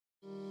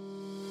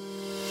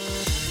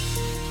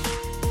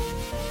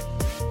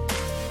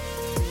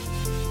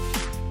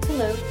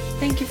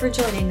Thank you for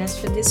joining us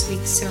for this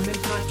week's sermon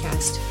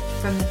podcast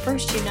from the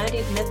First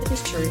United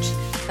Methodist Church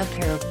of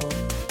Paragould.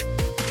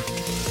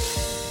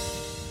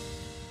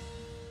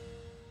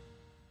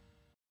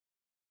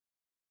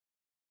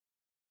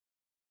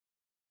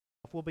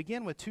 We'll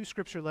begin with two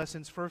scripture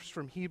lessons, first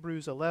from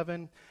Hebrews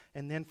 11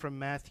 and then from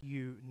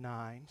Matthew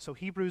 9. So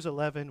Hebrews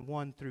 11,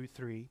 1 through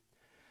 3.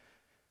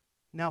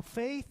 Now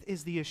faith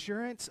is the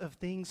assurance of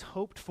things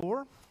hoped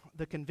for,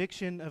 the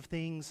conviction of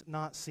things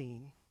not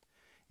seen.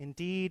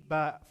 Indeed,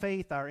 by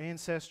faith our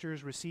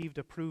ancestors received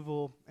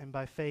approval, and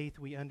by faith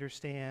we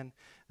understand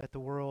that the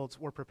worlds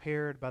were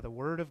prepared by the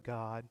word of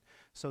God,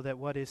 so that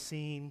what is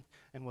seen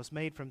and was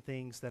made from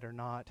things that are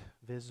not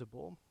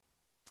visible.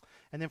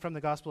 And then from the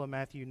Gospel of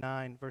Matthew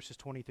 9, verses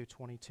 20 through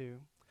 22.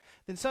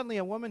 Then suddenly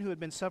a woman who had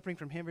been suffering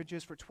from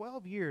hemorrhages for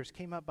 12 years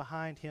came up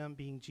behind him,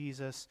 being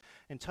Jesus,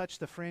 and touched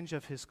the fringe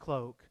of his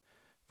cloak.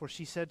 For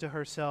she said to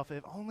herself,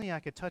 if only I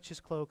could touch his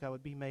cloak, I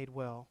would be made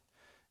well.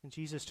 And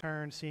Jesus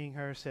turned, seeing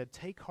her, said,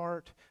 take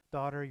heart,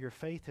 daughter, your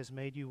faith has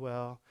made you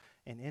well.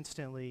 And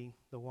instantly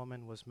the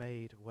woman was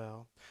made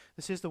well.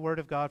 This is the word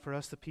of God for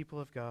us, the people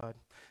of God.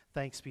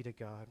 Thanks be to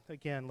God.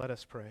 Again, let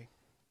us pray.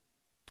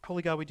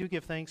 Holy God, we do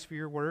give thanks for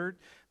your word,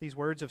 these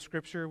words of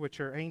Scripture, which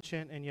are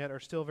ancient and yet are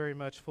still very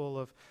much full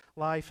of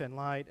life and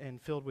light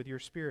and filled with your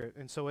Spirit.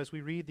 And so as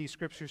we read these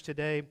Scriptures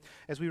today,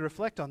 as we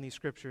reflect on these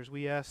Scriptures,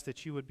 we ask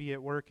that you would be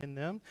at work in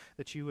them,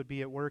 that you would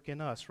be at work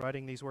in us,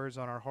 writing these words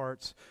on our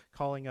hearts,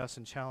 calling us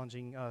and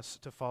challenging us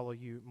to follow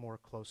you more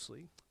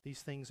closely.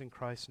 These things in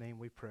Christ's name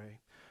we pray.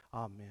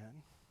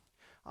 Amen.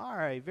 All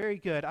right, very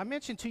good. I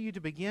mentioned to you to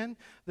begin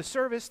the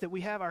service that we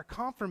have our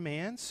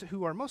confirmands,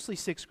 who are mostly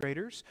sixth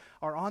graders,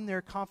 are on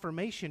their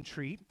confirmation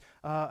treat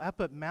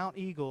up at Mount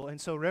Eagle. And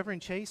so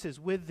Reverend Chase is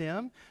with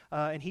them,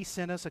 and he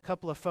sent us a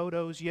couple of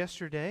photos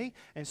yesterday.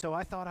 And so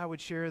I thought I would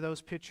share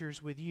those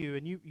pictures with you.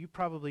 And you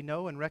probably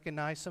know and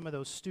recognize some of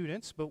those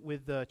students, but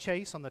with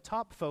Chase on the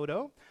top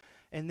photo.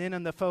 And then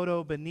in the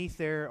photo beneath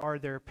there are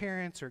their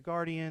parents or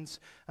guardians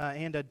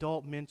and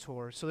adult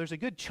mentors. So there's a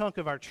good chunk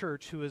of our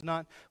church who is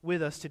not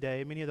with us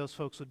today. Many of those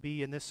folks would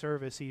be in this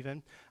service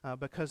even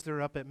because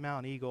they're up at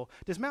Mount Eagle.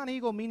 Does Mount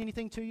Eagle mean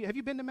anything to you? Have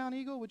you been to Mount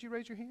Eagle? Would you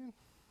raise your hand?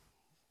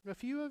 A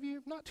few of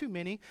you? Not too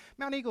many.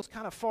 Mount Eagle's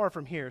kind of far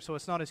from here, so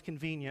it's not as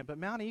convenient. But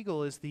Mount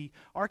Eagle is the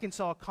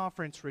Arkansas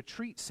Conference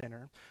Retreat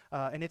Center,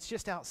 and it's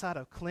just outside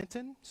of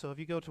Clinton. So if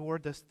you go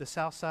toward the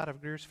south side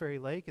of Greers Ferry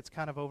Lake, it's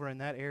kind of over in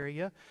that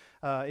area.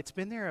 It's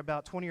been there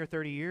about 20 or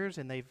 30 years,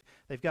 and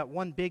they've got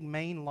one big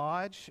main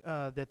lodge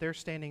that they're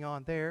standing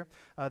on there.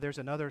 There's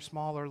another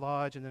smaller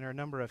lodge, and then there are a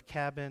number of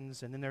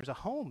cabins, and then there's a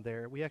home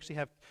there. We actually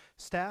have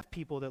staff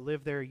people that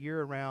live there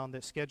year-round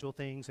that schedule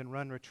things and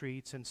run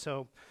retreats, and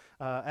so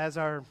as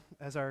our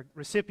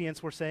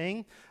recipients were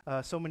saying,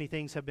 so many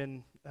things have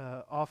been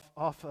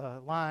off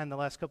line the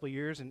last couple of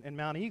years, and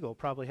Mount Eagle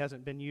probably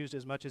hasn't been used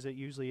as much as it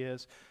usually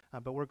is,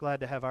 but we're glad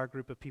to have our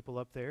group of people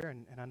up there,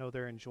 and I know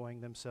they're enjoying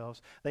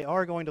themselves. They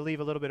are going to leave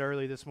a little bit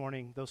early this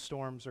morning. Those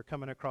storms are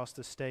coming across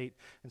the state,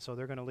 and so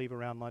they're going to leave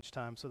around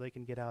lunchtime so they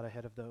can get out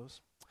ahead of those.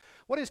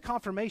 What is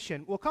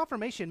confirmation? Well,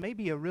 confirmation may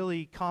be a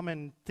really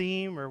common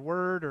theme or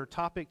word or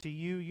topic to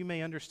you. You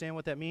may understand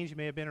what that means. You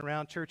may have been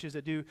around churches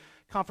that do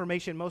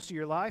confirmation most of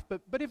your life,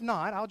 but if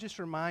not, I'll just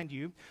remind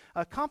you,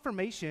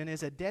 confirmation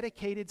is a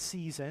dedicated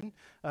season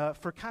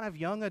for kind of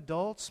young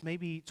adults,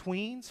 maybe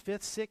tweens,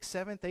 5th, 6th,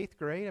 7th, 8th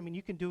grade. I mean,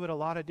 you can do it a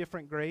lot of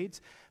different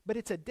grades, but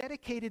it's a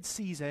dedicated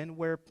season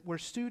where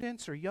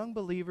students or young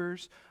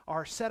believers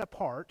are set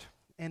apart,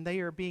 and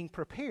they are being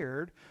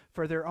prepared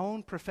for their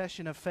own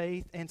profession of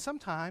faith and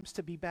sometimes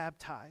to be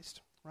baptized,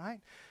 right?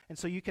 And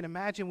so you can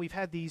imagine we've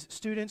had these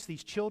students,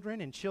 these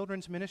children in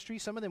children's ministry.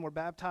 Some of them were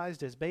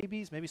baptized as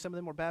babies. Maybe some of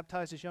them were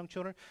baptized as young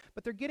children.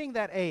 But they're getting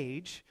that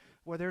age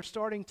where they're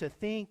starting to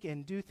think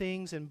and do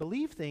things and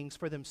believe things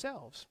for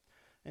themselves.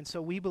 And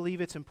so we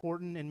believe it's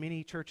important, and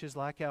many churches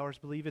like ours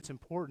believe it's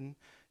important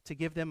to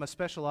give them a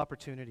special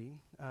opportunity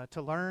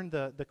to learn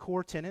the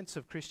core tenets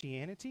of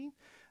Christianity,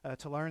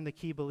 to learn the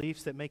key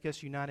beliefs that make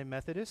us United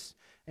Methodists,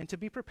 and to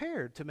be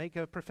prepared to make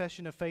a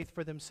profession of faith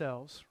for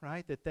themselves,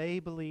 right? That they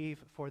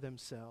believe for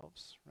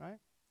themselves, right?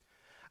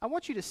 I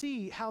want you to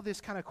see how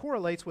this kind of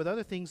correlates with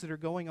other things that are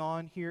going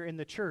on here in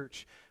the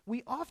church.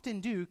 We often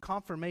do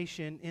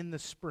confirmation in the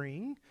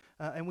spring,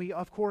 and we,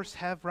 of course,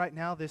 have right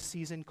now this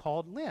season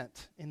called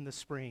Lent in the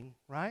spring,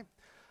 right?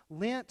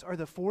 Lent are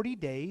the 40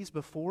 days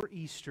before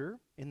Easter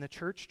in the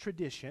church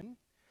tradition,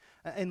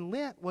 and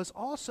Lent was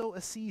also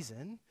a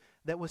season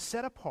that was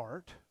set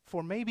apart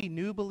for maybe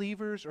new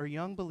believers or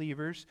young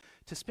believers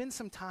to spend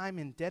some time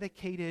in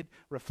dedicated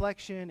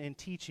reflection and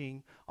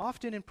teaching,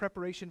 often in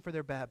preparation for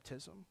their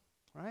baptism,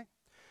 right?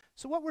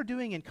 So what we're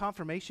doing in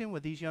confirmation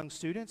with these young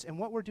students and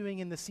what we're doing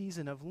in the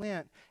season of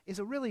Lent is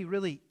a really,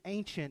 really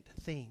ancient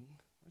thing.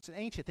 It's an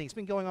ancient thing. It's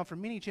been going on for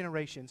many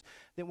generations,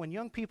 that when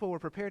young people were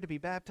prepared to be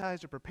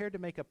baptized or prepared to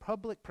make a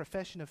public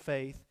profession of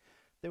faith,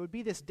 there would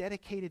be this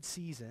dedicated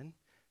season,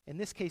 in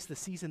this case the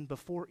season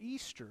before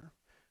Easter,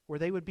 where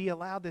they would be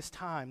allowed this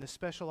time, this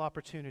special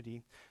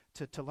opportunity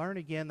to learn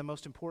again the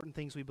most important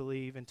things we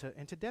believe and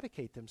to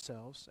dedicate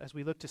themselves as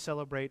we look to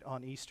celebrate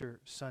on Easter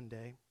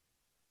Sunday.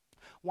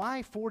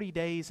 Why 40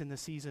 days in the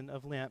season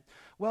of Lent?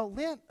 Well,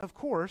 Lent, of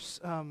course,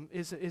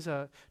 is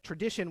a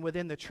tradition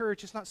within the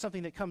church. It's not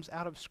something that comes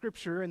out of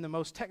Scripture in the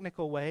most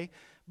technical way,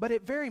 but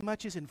it very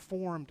much is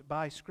informed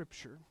by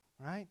Scripture,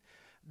 right?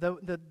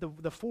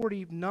 The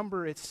 40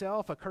 number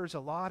itself occurs a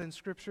lot in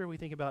Scripture. We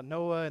think about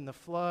Noah and the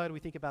flood. We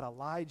think about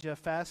Elijah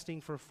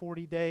fasting for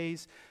 40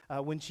 days.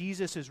 When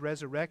Jesus is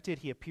resurrected,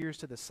 he appears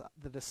to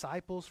the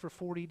disciples for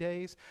 40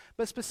 days.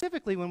 But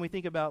specifically, when we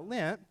think about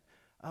Lent,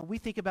 we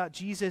think about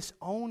Jesus'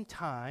 own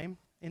time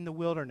in the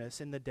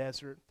wilderness, in the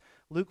desert.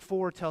 Luke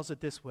 4 tells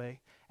it this way.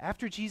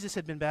 After Jesus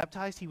had been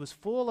baptized, he was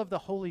full of the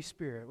Holy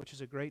Spirit, which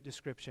is a great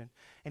description.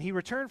 And he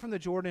returned from the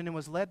Jordan and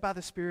was led by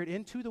the Spirit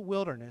into the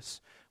wilderness,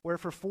 where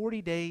for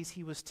 40 days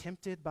he was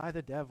tempted by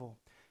the devil.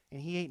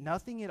 And he ate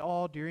nothing at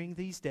all during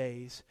these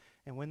days.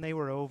 And when they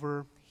were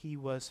over, he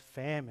was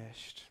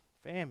famished.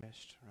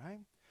 Famished, right?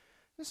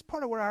 This is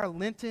part of where our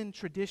Lenten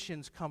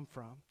traditions come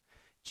from.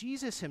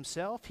 Jesus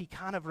himself, he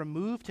kind of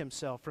removed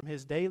himself from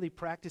his daily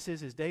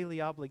practices, his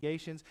daily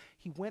obligations.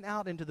 He went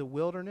out into the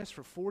wilderness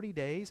for 40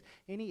 days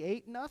and he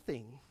ate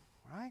nothing,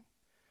 right?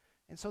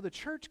 And so the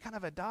church kind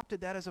of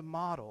adopted that as a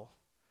model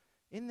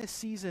in this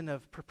season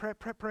of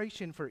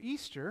preparation for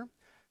Easter,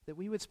 that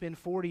we would spend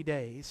 40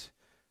 days.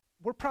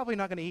 We're probably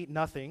not going to eat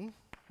nothing,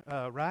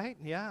 right?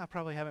 Yeah, I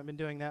probably haven't been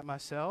doing that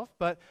myself,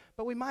 but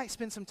we might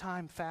spend some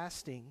time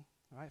fasting,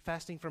 right?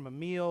 Fasting from a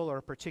meal or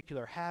a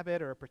particular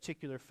habit or a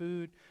particular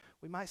food.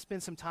 We might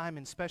spend some time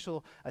in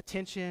special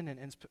attention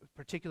and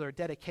particular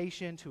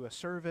dedication to a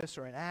service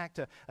or an act,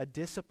 a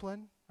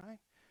discipline, right?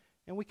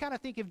 And we kind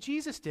of think if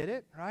Jesus did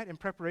it, right, in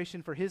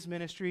preparation for his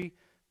ministry,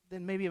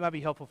 then maybe it might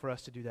be helpful for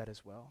us to do that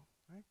as well,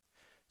 right?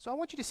 So I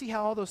want you to see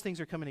how all those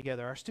things are coming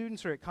together. Our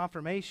students are at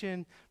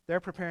confirmation. They're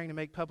preparing to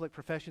make public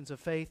professions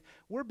of faith.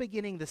 We're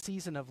beginning the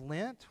season of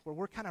Lent, where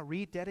we're kind of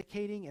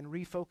rededicating and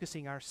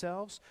refocusing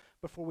ourselves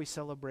before we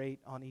celebrate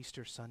on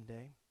Easter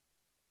Sunday.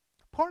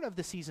 Part of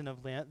the season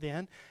of Lent,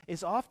 then,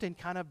 is often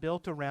kind of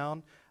built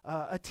around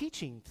a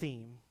teaching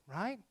theme,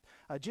 right?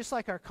 Just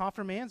like our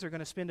confirmands are going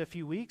to spend a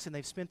few weeks and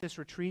they've spent this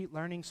retreat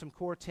learning some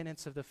core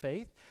tenets of the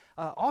faith,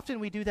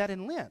 often we do that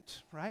in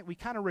Lent, right? We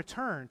kind of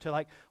return to,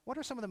 like, what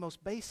are some of the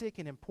most basic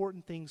and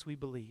important things we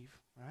believe,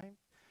 right?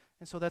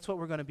 And so that's what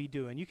we're going to be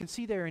doing. You can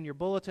see there in your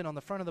bulletin, on the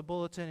front of the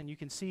bulletin, and you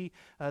can see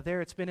there,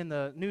 it's been in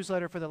the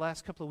newsletter for the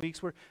last couple of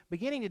weeks. We're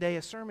beginning today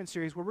a sermon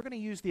series where we're going to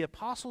use the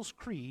Apostles'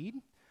 Creed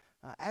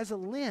as a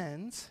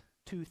lens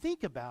to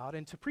think about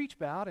and to preach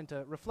about and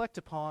to reflect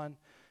upon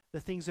the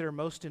things that are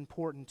most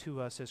important to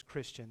us as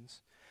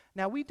Christians.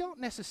 Now, we don't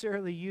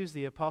necessarily use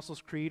the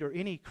Apostles' Creed or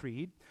any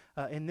creed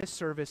in this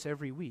service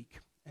every week.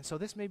 And so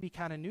this may be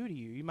kind of new to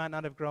you. You might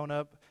not have grown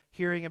up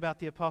hearing about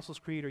the Apostles'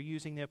 Creed or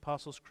using the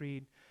Apostles'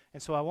 Creed.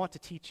 And so I want to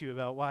teach you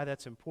about why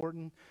that's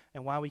important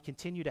and why we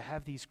continue to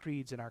have these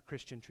creeds in our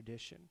Christian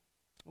tradition.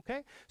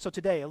 Okay, so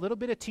today, a little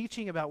bit of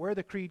teaching about where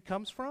the creed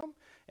comes from,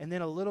 and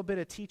then a little bit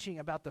of teaching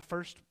about the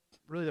first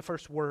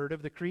word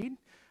of the creed,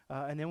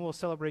 and then we'll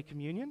celebrate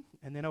communion,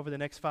 and then over the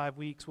next 5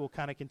 weeks, we'll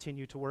kind of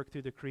continue to work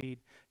through the creed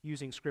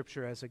using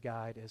Scripture as a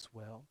guide as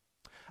well.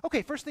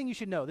 Okay, first thing you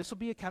should know, this will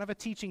be a kind of a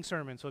teaching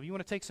sermon, so if you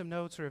want to take some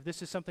notes or if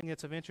this is something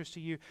that's of interest to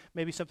you,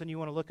 maybe something you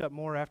want to look up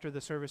more after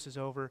the service is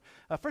over.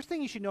 First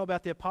thing you should know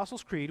about the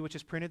Apostles' Creed, which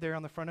is printed there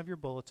on the front of your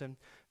bulletin,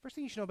 first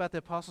thing you should know about the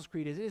Apostles'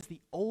 Creed is it is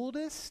the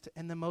oldest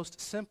and the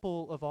most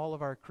simple of all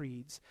of our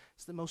creeds.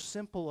 It's the most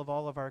simple of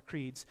all of our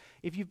creeds.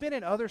 If you've been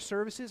in other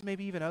services,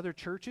 maybe even other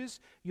churches,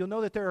 you'll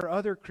know that there are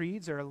other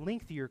creeds, there are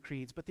lengthier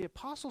creeds, but the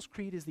Apostles'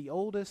 Creed is the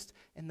oldest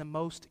and the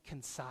most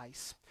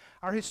concise.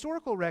 Our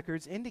historical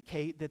records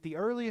indicate that the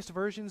earliest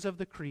versions of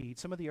the creed,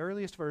 some of the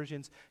earliest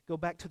versions, go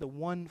back to the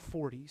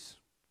 140s,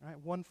 right?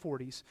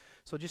 140s.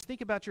 So just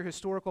think about your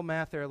historical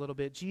math there a little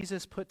bit.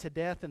 Jesus put to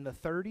death in the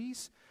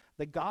 30s.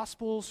 The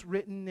Gospels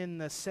written in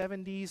the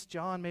 70s.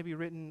 John maybe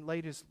written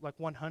late as like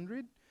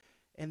 100.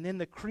 And then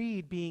the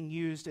creed being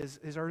used as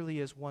early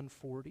as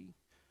 140.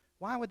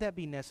 Why would that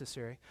be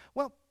necessary?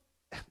 Well,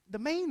 the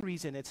main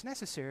reason it's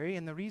necessary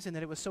and the reason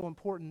that it was so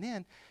important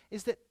then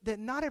is that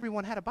not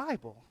everyone had a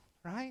Bible.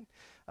 Right?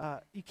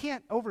 You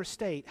can't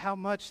overstate how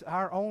much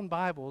our own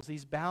Bibles,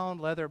 these bound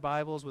leather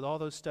Bibles with all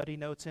those study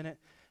notes in it,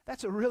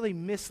 that's a really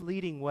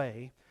misleading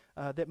way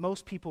that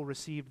most people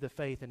received the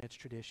faith and its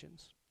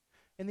traditions.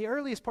 In the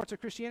earliest parts of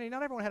Christianity,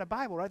 not everyone had a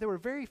Bible, right? There were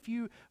very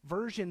few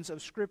versions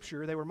of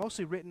Scripture. They were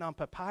mostly written on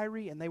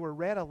papyri, and they were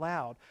read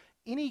aloud.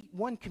 Any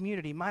one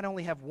community might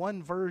only have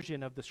one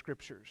version of the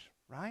Scriptures,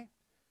 right?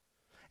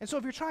 And so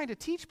if you're trying to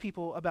teach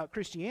people about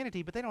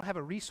Christianity, but they don't have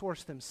a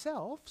resource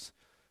themselves,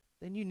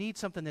 then you need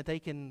something that they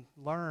can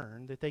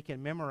learn, that they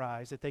can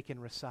memorize, that they can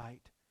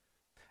recite.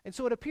 And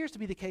so it appears to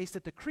be the case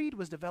that the creed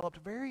was developed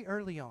very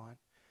early on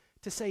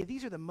to say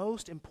these are the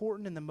most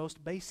important and the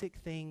most basic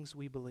things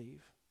we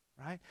believe,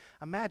 right?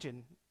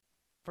 Imagine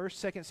First,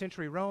 second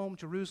century Rome,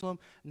 Jerusalem,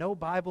 no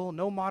Bible,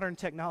 no modern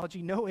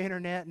technology, no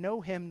internet,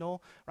 no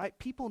hymnal, right?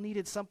 People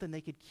needed something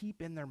they could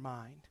keep in their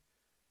mind.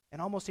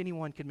 And almost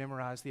anyone could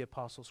memorize the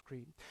Apostles'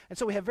 Creed. And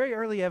so we have very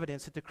early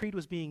evidence that the Creed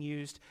was being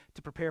used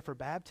to prepare for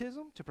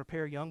baptism, to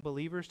prepare young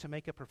believers to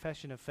make a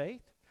profession of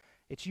faith.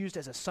 It's used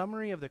as a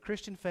summary of the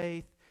Christian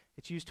faith.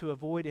 It's used to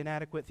avoid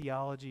inadequate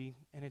theology,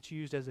 and it's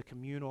used as a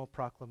communal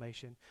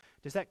proclamation.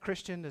 Does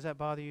that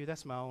bother you?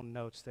 That's my own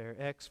notes there.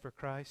 X for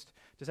Christ.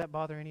 Does that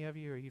bother any of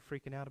you? Are you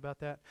freaking out about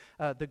that?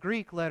 The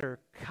Greek letter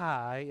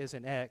chi is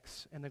an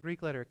X, and the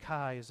Greek letter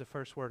chi is the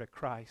first word of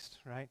Christ,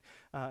 right?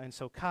 And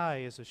so chi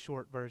is a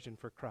short version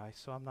for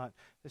Christ. So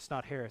it's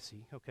not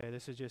heresy, okay?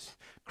 This is just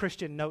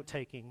Christian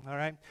note-taking, all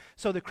right?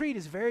 So the Creed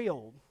is very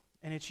old,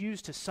 and it's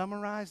used to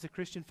summarize the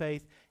Christian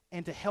faith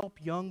and to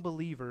help young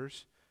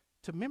believers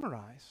to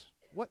memorize.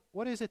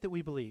 What is it that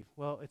we believe?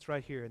 Well, it's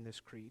right here in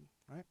this creed,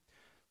 right?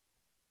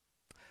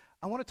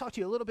 I want to talk to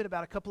you a little bit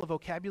about a couple of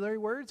vocabulary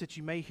words that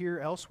you may hear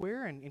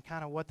elsewhere and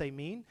kind of what they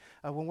mean.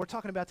 When we're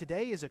talking about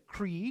today is a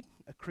creed.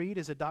 A creed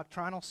is a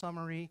doctrinal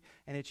summary,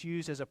 and it's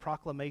used as a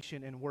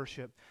proclamation in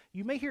worship.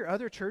 You may hear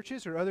other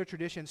churches or other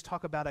traditions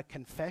talk about a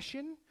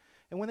confession.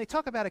 And when they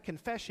talk about a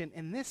confession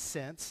in this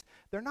sense,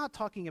 they're not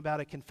talking about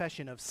a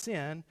confession of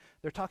sin.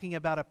 They're talking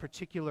about a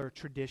particular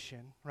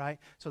tradition, right?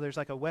 So there's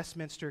like a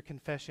Westminster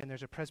confession.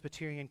 There's a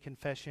Presbyterian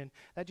confession.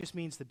 That just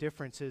means the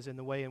differences in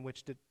the way in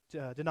which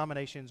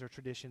denominations or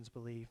traditions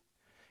believe.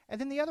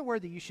 And then the other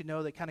word that you should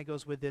know that kind of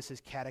goes with this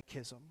is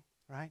catechism,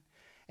 right?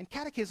 And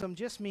catechism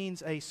just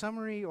means a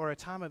summary or a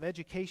time of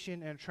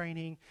education and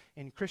training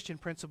in Christian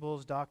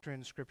principles,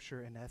 doctrine,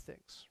 scripture, and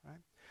ethics, right?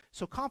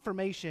 So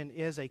confirmation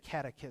is a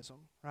catechism,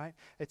 right?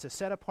 It's a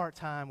set-apart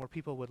time where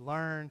people would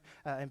learn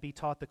and be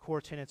taught the core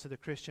tenets of the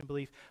Christian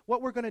belief.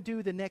 What we're going to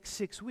do the next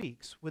 6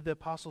 weeks with the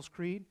Apostles'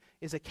 Creed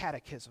is a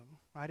catechism,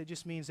 right? It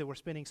just means that we're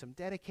spending some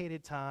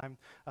dedicated time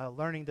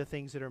learning the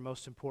things that are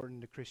most important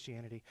to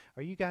Christianity.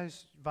 Are you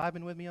guys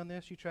vibing with me on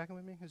this? You tracking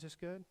with me? Is this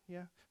good?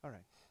 Yeah? All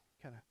right.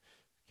 Kind of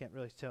can't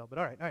really tell, but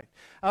all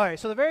right.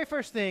 So the very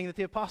first thing that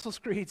the Apostles'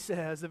 Creed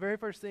says, the very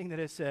first thing that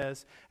it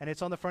says, and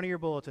it's on the front of your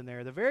bulletin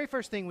there, the very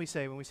first thing we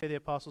say when we say the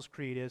Apostles'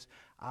 Creed is,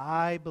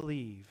 I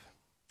believe.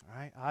 All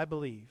right? I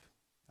believe.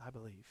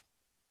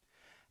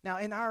 Now,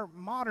 in our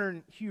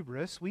modern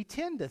hubris, we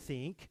tend to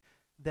think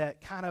that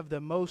kind of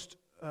the most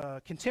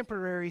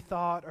contemporary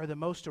thought or the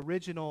most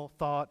original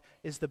thought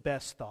is the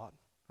best thought,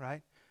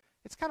 right?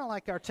 It's kind of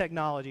like our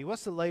technology.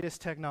 What's the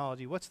latest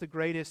technology? What's the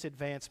greatest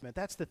advancement?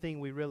 That's the thing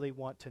we really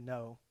want to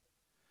know.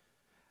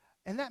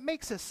 And that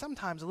makes us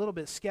sometimes a little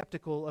bit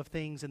skeptical of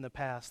things in the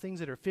past. Things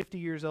that are 50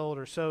 years old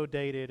are so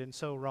dated and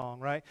so wrong,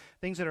 right?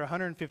 Things that are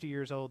 150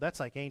 years old, that's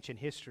like ancient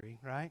history,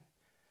 right?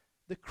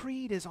 The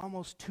Creed is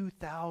almost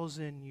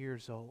 2,000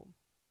 years old.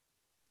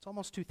 It's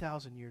almost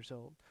 2,000 years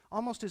old.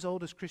 Almost as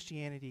old as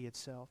Christianity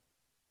itself.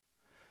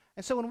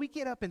 And so when we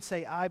get up and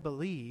say, I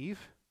believe,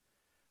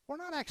 we're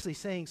not actually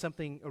saying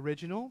something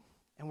original,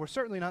 and we're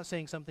certainly not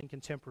saying something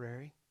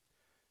contemporary.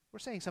 We're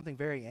saying something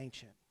very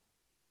ancient,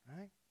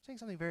 right? Saying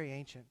something very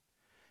ancient.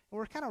 And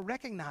we're kind of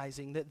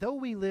recognizing that though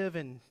we live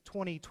in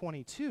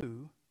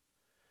 2022,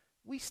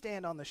 we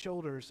stand on the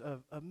shoulders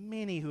of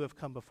many who have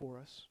come before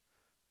us.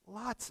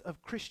 Lots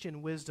of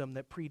Christian wisdom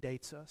that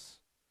predates us.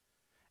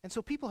 And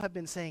so people have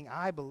been saying,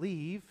 I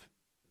believe,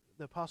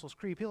 the Apostles'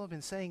 Creed, people have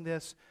been saying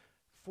this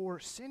for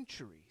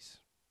centuries.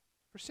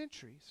 For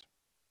centuries.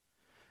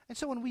 And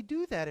so when we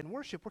do that in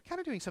worship, we're kind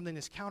of doing something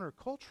that's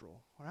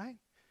countercultural, right?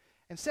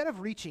 Instead of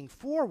reaching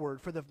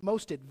forward for the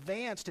most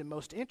advanced and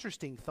most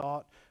interesting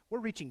thought, we're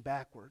reaching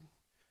backward.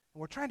 And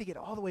we're trying to get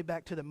all the way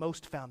back to the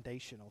most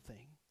foundational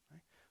thing.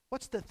 Right?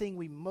 What's the thing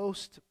we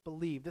most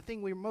believe, the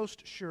thing we're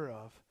most sure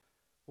of?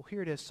 Well,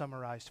 here it is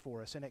summarized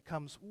for us, and it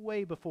comes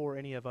way before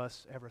any of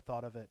us ever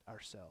thought of it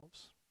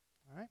ourselves.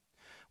 All right?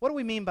 What do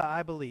we mean by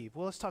I believe?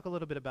 Well, let's talk a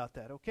little bit about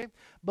that, okay?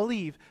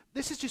 Believe.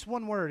 This is just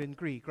one word in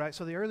Greek, right?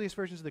 So the earliest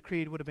versions of the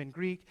Creed would have been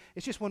Greek.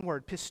 It's just one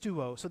word,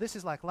 pistuo. So this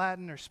is like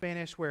Latin or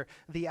Spanish where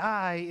the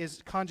I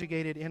is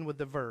conjugated in with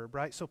the verb,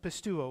 right? So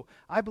pistuo,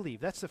 I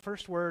believe. That's the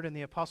first word in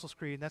the Apostles'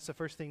 Creed, and that's the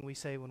first thing we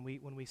say when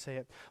we say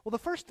it. Well, the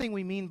first thing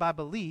we mean by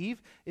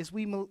believe is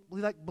we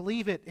like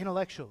believe it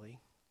intellectually,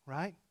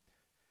 right?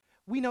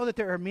 We know that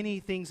there are many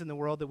things in the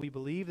world that we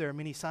believe. There are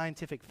many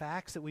scientific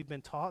facts that we've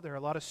been taught. There are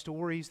a lot of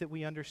stories that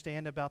we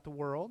understand about the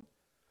world.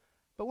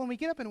 But when we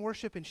get up and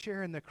worship and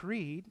share in the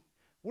Creed,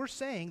 we're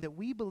saying that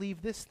we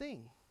believe this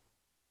thing.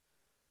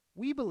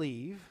 We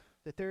believe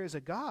that there is a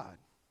God.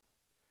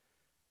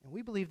 And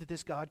we believe that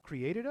this God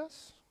created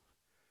us.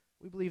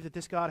 We believe that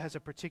this God has a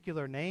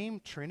particular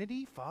name,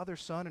 Trinity, Father,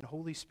 Son, and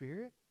Holy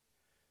Spirit.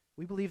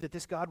 We believe that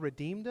this God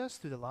redeemed us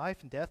through the life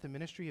and death and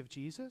ministry of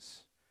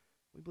Jesus.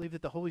 We believe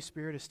that the Holy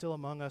Spirit is still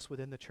among us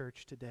within the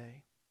church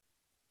today.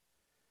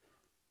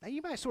 Now,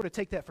 you might sort of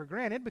take that for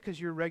granted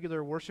because you're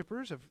regular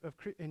worshipers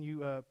and you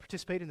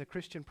participate in the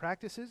Christian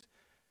practices,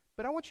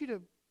 but I want you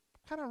to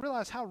kind of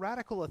realize how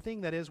radical a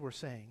thing that is we're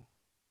saying,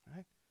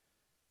 right?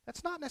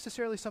 That's not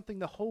necessarily something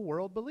the whole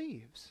world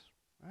believes,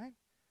 right?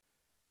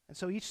 And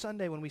so each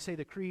Sunday when we say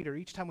the creed, or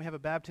each time we have a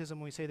baptism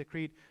when we say the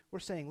creed, we're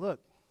saying, look,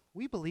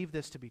 we believe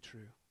this to be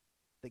true,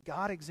 that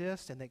God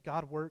exists and that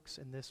God works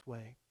in this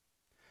way.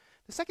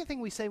 The second thing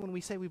we say when we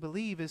say we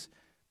believe is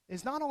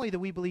not only that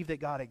we believe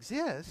that God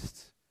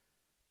exists,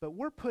 but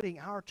we're putting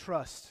our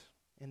trust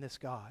in this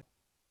God.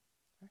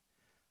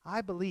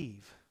 I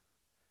believe,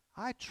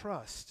 I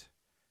trust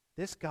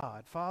this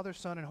God, Father,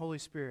 Son, and Holy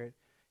Spirit,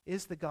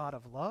 is the God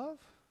of love,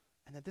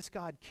 and that this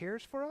God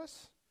cares for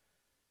us,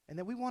 and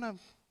that we want to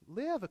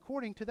live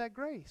according to that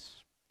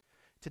grace.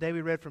 Today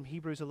we read from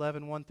Hebrews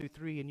 11, 1 through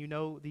 3, and you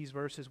know these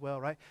verses well,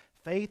 right?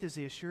 Faith is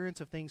the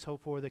assurance of things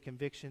hoped for, the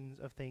convictions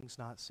of things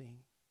not seen.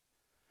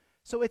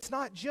 So it's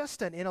not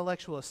just an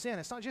intellectual assent.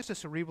 It's not just a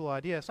cerebral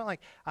idea. It's not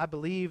like, I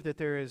believe that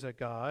there is a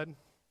God,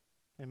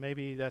 and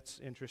maybe that's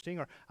interesting,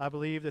 or I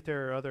believe that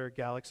there are other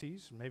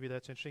galaxies, and maybe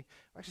that's interesting.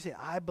 I actually say,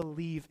 I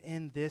believe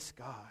in this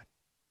God.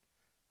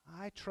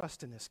 I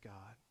trust in this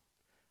God.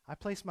 I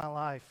place my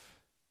life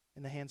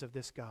in the hands of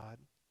this God,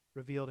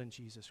 revealed in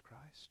Jesus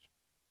Christ.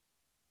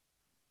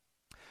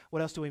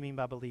 What else do we mean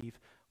by believe?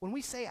 When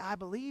we say I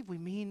believe, we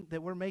mean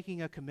that we're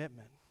making a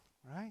commitment,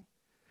 right?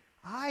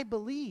 I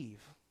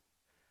believe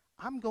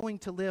I'm going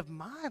to live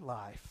my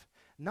life,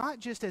 not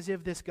just as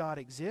if this God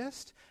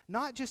exists,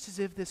 not just as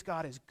if this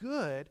God is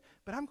good,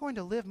 but I'm going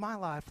to live my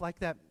life like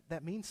that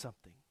means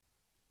something,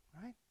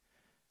 right?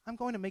 I'm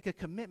going to make a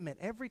commitment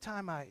every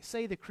time I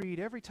say the creed,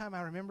 every time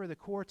I remember the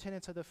core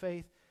tenets of the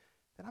faith,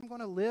 that I'm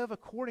going to live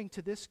according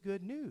to this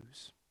good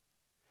news.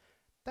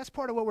 That's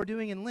part of what we're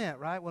doing in Lent,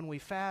 right? When we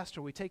fast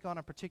or we take on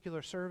a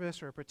particular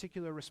service or a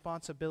particular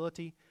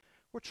responsibility,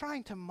 we're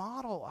trying to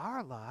model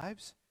our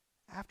lives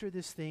after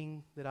this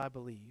thing that I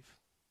believe,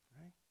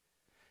 right?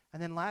 And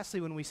then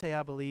lastly, when we say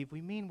I believe,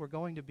 we mean we're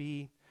going to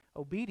be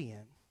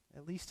obedient,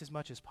 at least as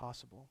much as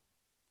possible.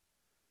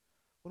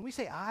 When we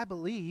say I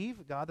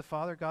believe, God the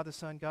Father, God the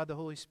Son, God the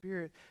Holy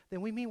Spirit,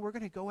 then we mean we're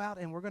going to go out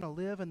and we're going to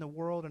live in the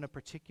world in a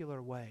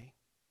particular way.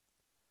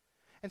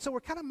 And so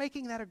we're kind of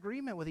making that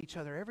agreement with each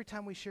other every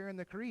time we share in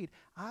the creed.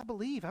 I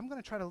believe I'm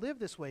going to try to live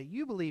this way.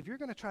 You believe you're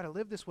going to try to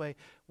live this way.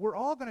 We're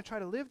all going to try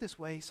to live this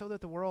way so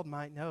that the world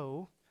might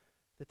know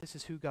that this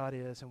is who God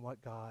is and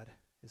what God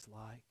is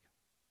like.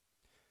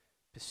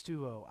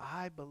 Pisteuo,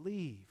 I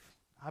believe.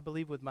 I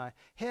believe with my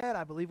head,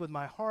 I believe with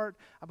my heart,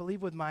 I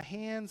believe with my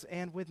hands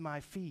and with my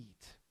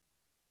feet.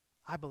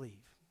 I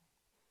believe.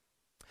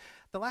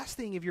 The last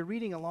thing, if you're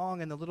reading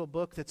along in the little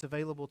book that's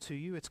available to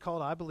you, it's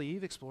called I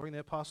Believe, Exploring the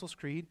Apostles'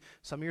 Creed.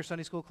 Some of your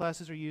Sunday school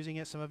classes are using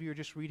it. Some of you are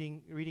just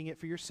reading it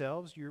for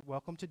yourselves. You're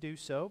welcome to do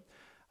so.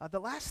 The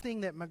last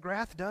thing that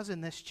McGrath does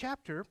in this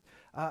chapter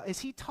is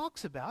he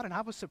talks about, and I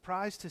was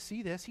surprised to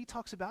see this, he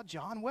talks about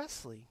John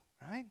Wesley,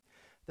 right?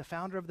 The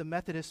founder of the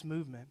Methodist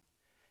movement.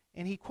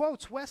 And he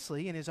quotes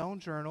Wesley in his own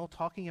journal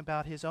talking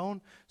about his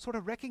own sort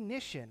of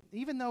recognition.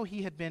 Even though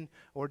he had been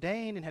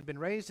ordained and had been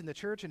raised in the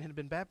church and had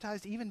been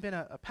baptized, even been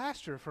a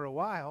pastor for a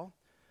while,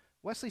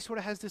 Wesley sort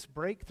of has this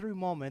breakthrough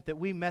moment that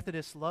we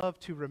Methodists love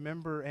to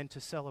remember and to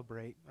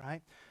celebrate,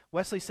 right?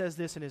 Wesley says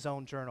this in his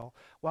own journal.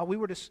 While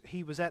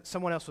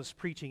someone else was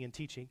preaching and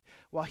teaching.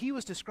 While he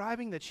was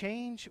describing the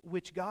change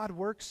which God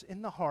works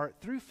in the heart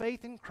through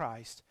faith in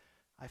Christ,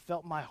 I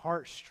felt my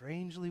heart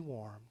strangely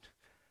warmed.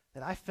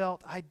 That I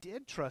felt I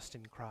did trust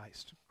in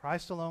Christ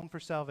alone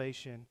for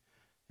salvation,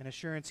 an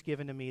assurance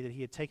given to me that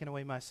he had taken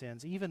away my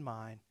sins, even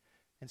mine,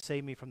 and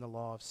saved me from the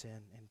law of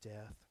sin and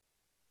death.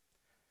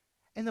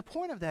 And the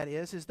point of that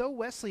is though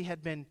Wesley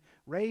had been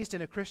raised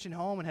in a Christian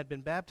home and had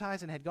been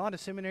baptized and had gone to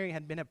seminary,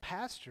 had been a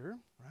pastor,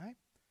 right?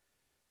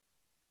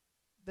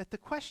 That the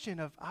question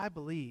of I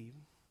believe,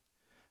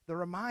 the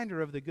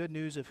reminder of the good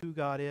news of who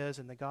God is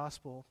and the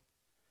gospel,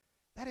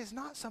 that is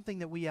not something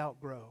that we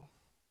outgrow,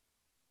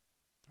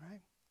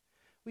 right?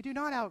 We do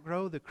not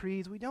outgrow the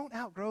creeds. We don't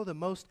outgrow the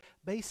most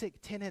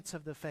basic tenets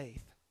of the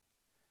faith.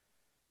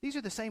 These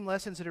are the same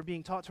lessons that are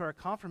being taught to our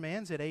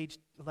confirmands at age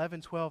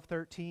 11, 12,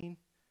 13.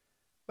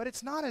 But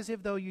it's not as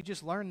if though you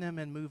just learn them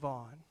and move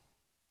on.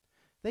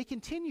 They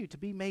continue to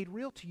be made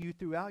real to you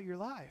throughout your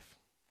life.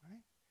 Right?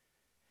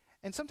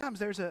 And sometimes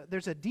there's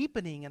a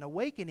deepening, an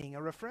awakening,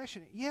 a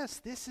refreshing. Yes,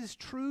 this is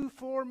true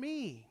for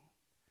me.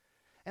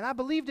 And I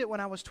believed it when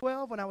I was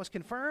 12, when I was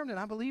confirmed, and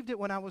I believed it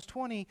when I was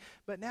 20,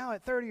 but now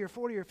at 30 or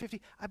 40 or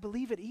 50, I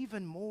believe it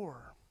even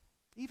more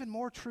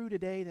true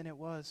today than it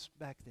was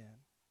back then.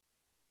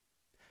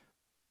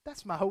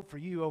 That's my hope for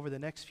you over the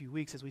next few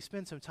weeks as we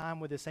spend some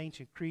time with this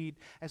ancient creed,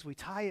 as we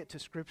tie it to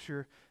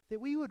Scripture, that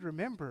we would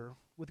remember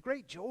with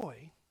great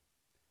joy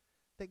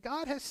that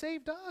God has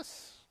saved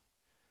us,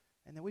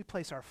 and that we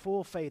place our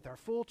full faith, our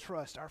full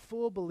trust, our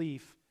full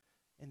belief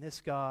in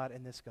this God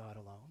and this God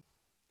alone.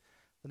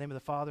 In the name of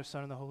the Father,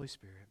 Son, and the Holy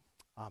Spirit.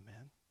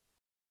 Amen.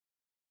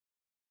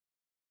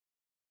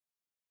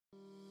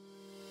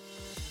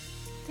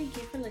 Thank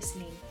you for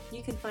listening.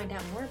 You can find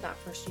out more about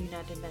First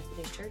United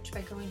Methodist Church by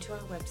going to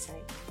our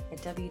website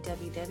at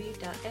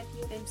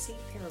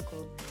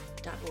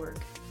www.fumcparagould.org.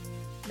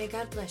 May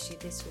God bless you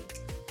this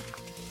week.